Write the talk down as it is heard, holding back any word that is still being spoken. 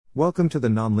Welcome to the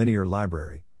Nonlinear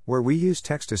Library, where we use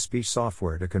text-to-speech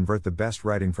software to convert the best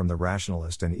writing from the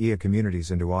Rationalist and EA communities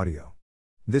into audio.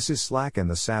 This is Slack and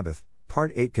the Sabbath,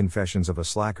 Part 8 Confessions of a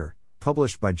Slacker,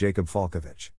 published by Jacob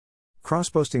Falkovich.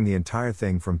 Crossposting the entire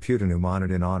thing from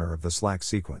Putanumonit in honor of the Slack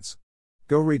sequence.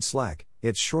 Go read Slack,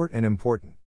 it's short and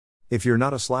important. If you're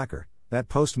not a slacker, that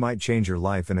post might change your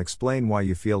life and explain why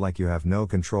you feel like you have no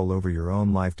control over your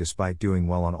own life despite doing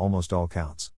well on almost all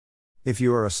counts. If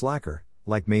you are a slacker,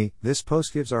 like me, this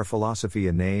post gives our philosophy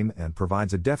a name and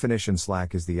provides a definition.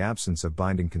 Slack is the absence of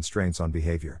binding constraints on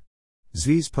behavior.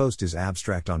 Zvi's post is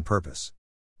abstract on purpose.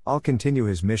 I'll continue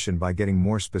his mission by getting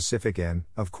more specific and,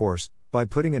 of course, by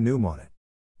putting a noom on it.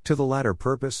 To the latter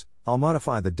purpose, I'll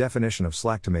modify the definition of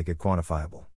slack to make it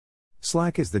quantifiable.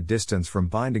 Slack is the distance from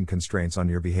binding constraints on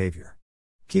your behavior.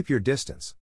 Keep your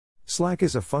distance. Slack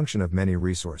is a function of many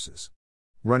resources.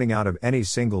 Running out of any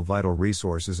single vital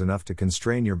resource is enough to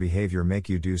constrain your behavior, make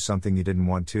you do something you didn't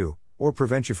want to, or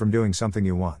prevent you from doing something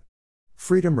you want.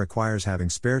 Freedom requires having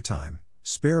spare time,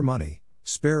 spare money,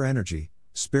 spare energy,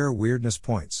 spare weirdness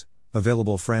points,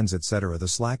 available friends, etc. The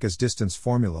slack is distance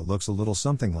formula looks a little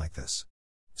something like this.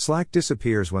 Slack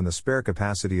disappears when the spare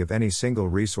capacity of any single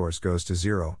resource goes to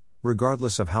zero,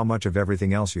 regardless of how much of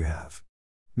everything else you have.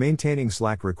 Maintaining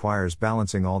slack requires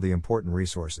balancing all the important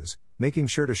resources, making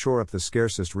sure to shore up the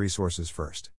scarcest resources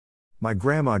first. My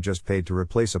grandma just paid to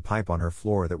replace a pipe on her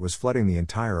floor that was flooding the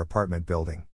entire apartment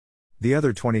building. The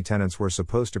other 20 tenants were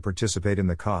supposed to participate in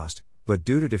the cost, but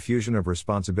due to diffusion of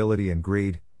responsibility and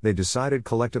greed, they decided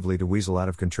collectively to weasel out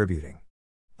of contributing.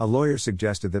 A lawyer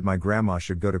suggested that my grandma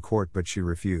should go to court, but she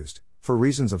refused, for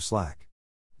reasons of slack.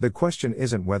 The question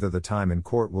isn't whether the time in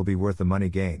court will be worth the money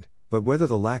gained, but whether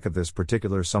the lack of this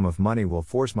particular sum of money will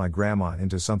force my grandma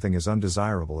into something as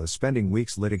undesirable as spending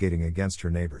weeks litigating against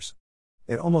her neighbors.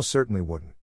 It almost certainly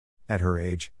wouldn't. At her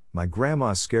age, my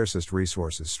grandma's scarcest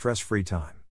resource is stress-free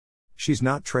time. She's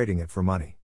not trading it for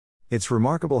money. It's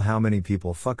remarkable how many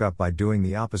people fuck up by doing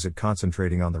the opposite,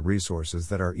 concentrating on the resources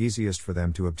that are easiest for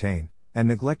them to obtain, and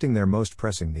neglecting their most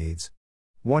pressing needs.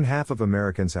 1/2 of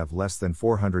Americans have less than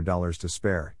 $400 to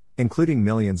spare, including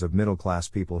millions of middle-class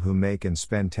people who make and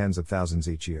spend tens of thousands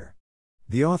each year.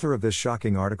 The author of this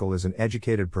shocking article is an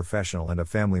educated professional and a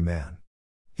family man.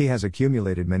 He has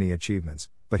accumulated many achievements,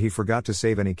 but he forgot to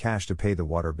save any cash to pay the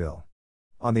water bill.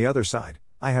 On the other side,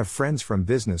 I have friends from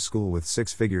business school with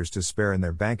 6 figures to spare in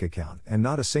their bank account and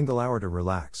not a single hour to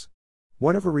relax.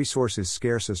 Whatever resource is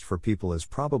scarcest for people is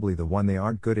probably the one they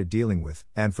aren't good at dealing with,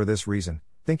 and for this reason,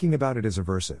 thinking about it is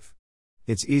aversive.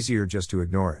 It's easier just to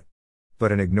ignore it.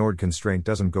 But an ignored constraint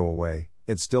doesn't go away,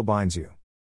 it still binds you.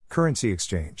 Currency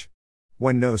exchange.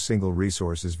 When no single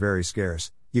resource is very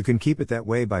scarce, you can keep it that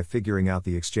way by figuring out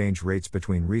the exchange rates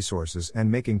between resources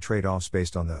and making trade-offs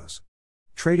based on those.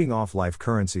 Trading off life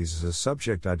currencies is a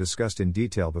subject I discussed in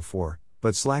detail before,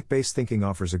 but Slack-based thinking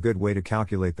offers a good way to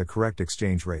calculate the correct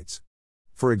exchange rates.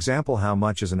 For example, how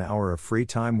much is an hour of free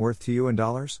time worth to you in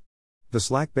dollars? The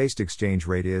Slack-based exchange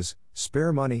rate is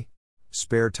spare money,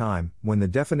 spare time, when the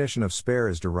definition of spare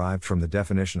is derived from the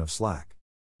definition of slack.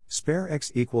 Spare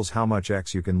X equals how much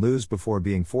X you can lose before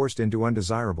being forced into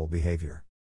undesirable behavior.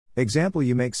 Example: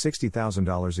 you make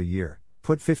 $60,000 a year,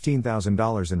 put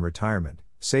 $15,000 in retirement,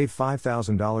 save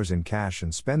 $5,000 in cash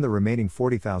and spend the remaining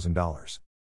 $40,000.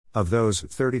 Of those,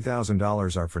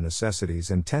 $30,000 are for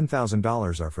necessities and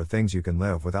 $10,000 are for things you can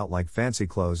live without, like fancy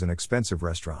clothes and expensive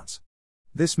restaurants.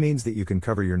 This means that you can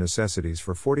cover your necessities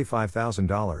for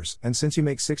 $45,000, and since you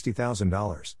make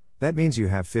 $60,000, that means you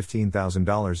have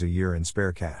 $15,000 a year in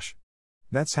spare cash.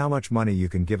 That's how much money you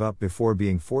can give up before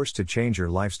being forced to change your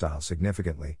lifestyle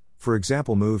significantly, for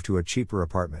example move to a cheaper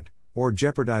apartment, or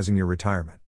jeopardizing your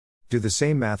retirement. Do the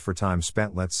same math for time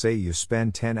spent. Let's say you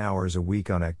spend 10 hours a week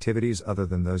on activities other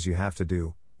than those you have to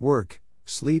do, work,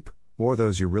 sleep, or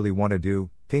those you really want to do,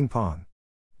 ping pong.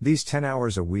 These 10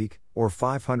 hours a week, or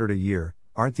 500 a year,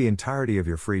 aren't the entirety of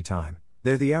your free time,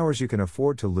 they're the hours you can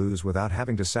afford to lose without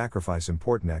having to sacrifice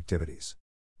important activities.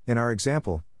 In our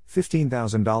example,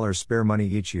 $15,000 spare money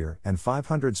each year and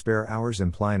 500 spare hours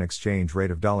imply an exchange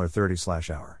rate of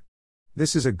 $30/hour.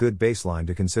 This is a good baseline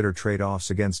to consider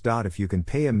trade-offs against. If you can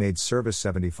pay a maid service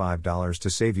 $75 to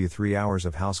save you 3 hours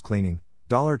of house cleaning,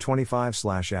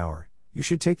 $25/hour, you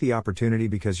should take the opportunity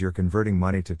because you're converting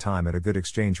money to time at a good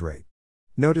exchange rate.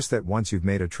 Notice that once you've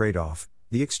made a trade-off,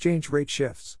 the exchange rate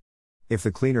shifts. If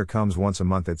the cleaner comes once a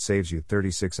month, it saves you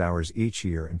 36 hours each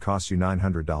year and costs you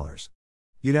 $900.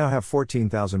 You now have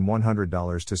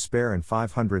 $14,100 to spare and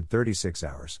 536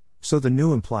 hours, so the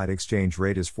new implied exchange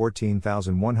rate is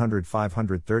 $14,100.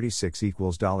 536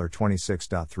 equals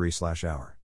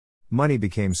 $26.3/hour. Money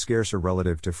became scarcer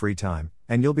relative to free time,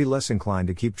 and you'll be less inclined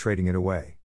to keep trading it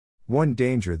away. One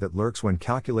danger that lurks when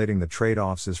calculating the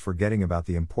trade-offs is forgetting about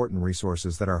the important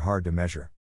resources that are hard to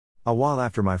measure. A while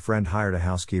after my friend hired a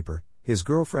housekeeper, his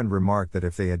girlfriend remarked that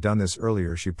if they had done this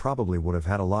earlier she probably would have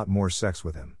had a lot more sex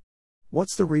with him.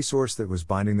 What's the resource that was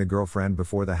binding the girlfriend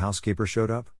before the housekeeper showed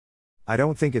up? I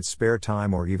don't think it's spare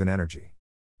time or even energy.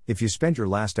 If you spend your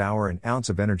last hour and ounce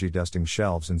of energy dusting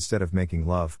shelves instead of making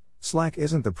love, slack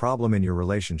isn't the problem in your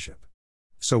relationship.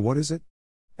 So what is it?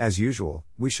 As usual,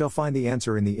 we shall find the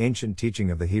answer in the ancient teaching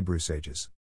of the Hebrew sages.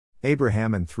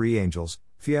 Abraham and three angels,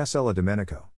 Fiasella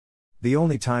Domenico. The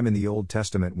only time in the Old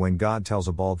Testament when God tells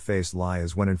a bald-faced lie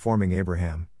is when informing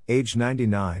Abraham, age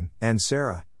 99, and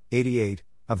Sarah, 88,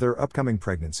 of their upcoming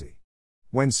pregnancy.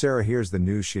 When Sarah hears the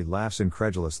news she laughs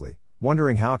incredulously,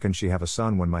 wondering how can she have a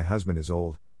son when my husband is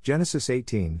old, Genesis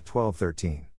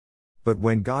 18:12-13. But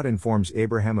when God informs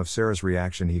Abraham of Sarah's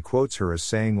reaction he quotes her as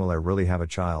saying, "Will I really have a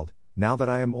child, now that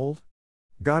I am old?"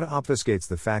 God obfuscates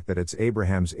the fact that it's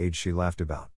Abraham's age she laughed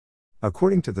about.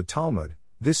 According to the Talmud,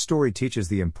 this story teaches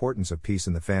the importance of peace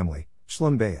in the family,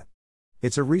 Shlom Bayit.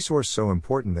 It's a resource so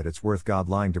important that it's worth God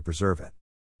lying to preserve it.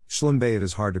 Shlom Bayit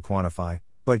is hard to quantify,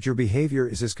 but your behavior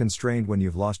is as constrained when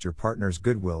you've lost your partner's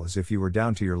goodwill as if you were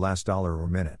down to your last dollar or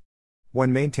minute.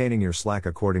 When maintaining your slack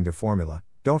according to formula,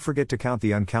 don't forget to count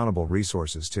the uncountable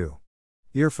resources too.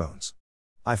 Earphones.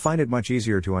 I find it much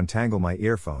easier to untangle my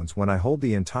earphones when I hold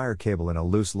the entire cable in a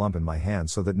loose lump in my hand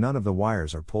so that none of the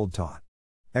wires are pulled taut.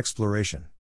 Exploration.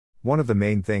 One of the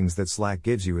main things that Slack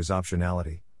gives you is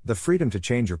optionality, the freedom to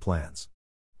change your plans.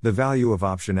 The value of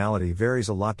optionality varies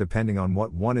a lot depending on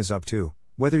what one is up to,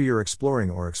 whether you're exploring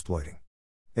or exploiting.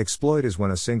 Exploit is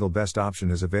when a single best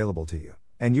option is available to you,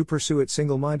 and you pursue it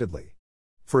single-mindedly.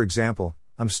 For example,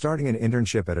 I'm starting an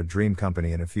internship at a dream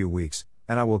company in a few weeks,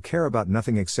 and I will care about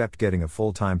nothing except getting a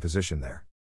full-time position there.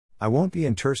 I won't be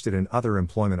interested in other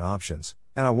employment options,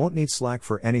 and I won't need Slack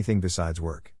for anything besides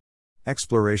work.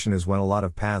 Exploration is when a lot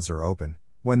of paths are open,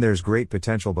 when there's great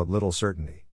potential but little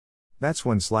certainty. That's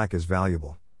when Slack is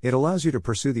valuable. It allows you to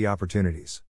pursue the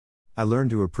opportunities. I learned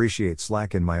to appreciate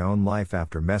Slack in my own life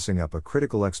after messing up a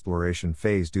critical exploration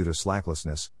phase due to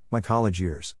slacklessness, my college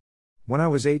years. When I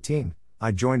was 18,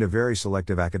 I joined a very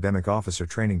selective academic officer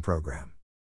training program.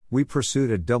 We pursued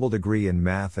a double degree in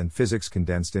math and physics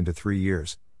condensed into 3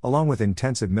 years, along with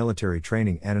intensive military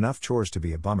training and enough chores to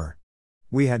be a bummer.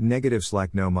 We had negative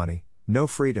Slack, no money, no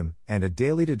freedom, and a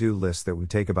daily to-do list that would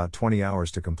take about 20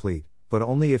 hours to complete, but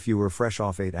only if you were fresh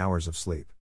off 8 hours of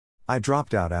sleep. I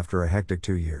dropped out after a hectic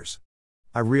 2 years.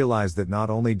 I realized that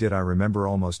not only did I remember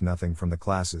almost nothing from the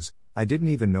classes, I didn't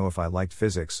even know if I liked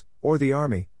physics, or the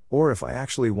army, or if I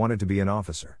actually wanted to be an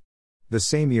officer. The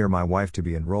same year my wife to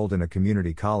be enrolled in a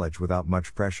community college without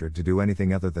much pressure to do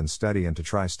anything other than study and to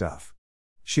try stuff.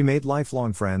 She made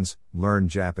lifelong friends, learned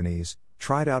Japanese,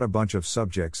 tried out a bunch of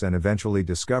subjects and eventually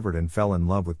discovered and fell in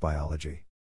love with biology.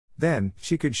 Then,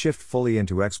 she could shift fully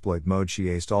into exploit mode. She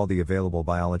aced all the available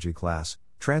biology class,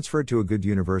 transferred to a good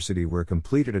university where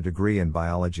completed a degree in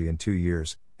biology in 2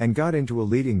 years, and got into a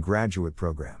leading graduate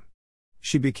program.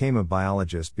 She became a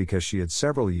biologist because she had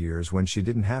several years when she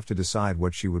didn't have to decide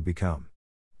what she would become.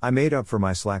 I made up for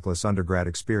my slackless undergrad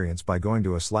experience by going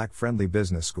to a Slack-friendly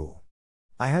business school.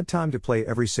 I had time to play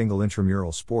every single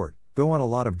intramural sport, go on a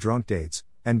lot of drunk dates,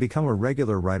 and become a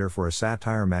regular writer for a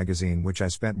satire magazine which I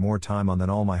spent more time on than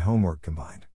all my homework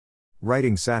combined.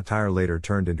 Writing satire later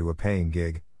turned into a paying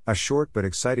gig, a short but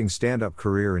exciting stand-up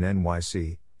career in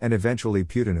NYC, and eventually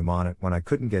Putanumonit when I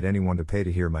couldn't get anyone to pay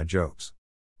to hear my jokes.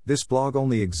 This blog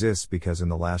only exists because in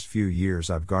the last few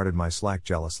years I've guarded my Slack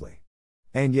jealously.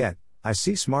 And yet, I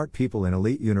see smart people in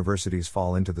elite universities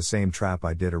fall into the same trap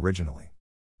I did originally.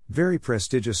 Very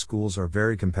prestigious schools are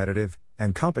very competitive,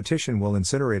 and competition will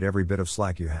incinerate every bit of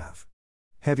Slack you have.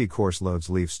 Heavy course loads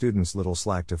leave students little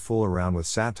Slack to fool around with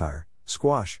satire,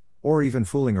 squash, or even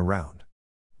fooling around.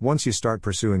 Once you start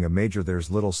pursuing a major there's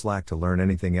little Slack to learn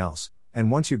anything else, and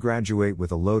once you graduate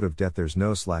with a load of debt there's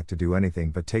no Slack to do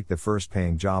anything but take the first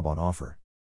paying job on offer.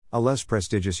 A less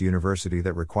prestigious university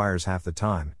that requires half the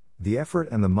time, the effort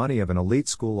and the money of an elite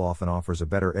school often offers a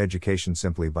better education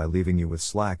simply by leaving you with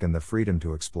Slack and the freedom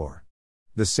to explore.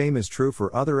 The same is true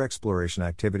for other exploration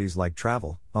activities like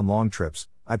travel. On long trips,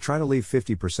 I try to leave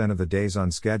 50% of the days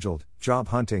unscheduled, job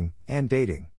hunting, and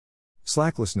dating.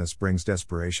 Slacklessness brings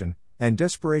desperation, and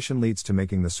desperation leads to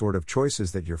making the sort of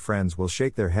choices that your friends will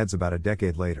shake their heads about a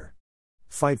decade later.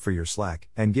 Fight for your Slack,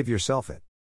 and give yourself it.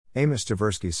 Amos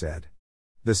Tversky said.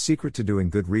 The secret to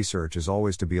doing good research is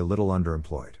always to be a little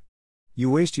underemployed. You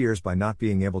waste years by not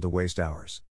being able to waste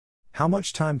hours. How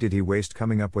much time did he waste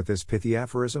coming up with this pithy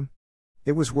aphorism?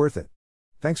 It was worth it.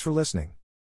 Thanks for listening.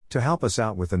 To help us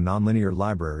out with the Nonlinear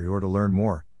Library or to learn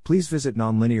more, please visit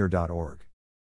nonlinear.org.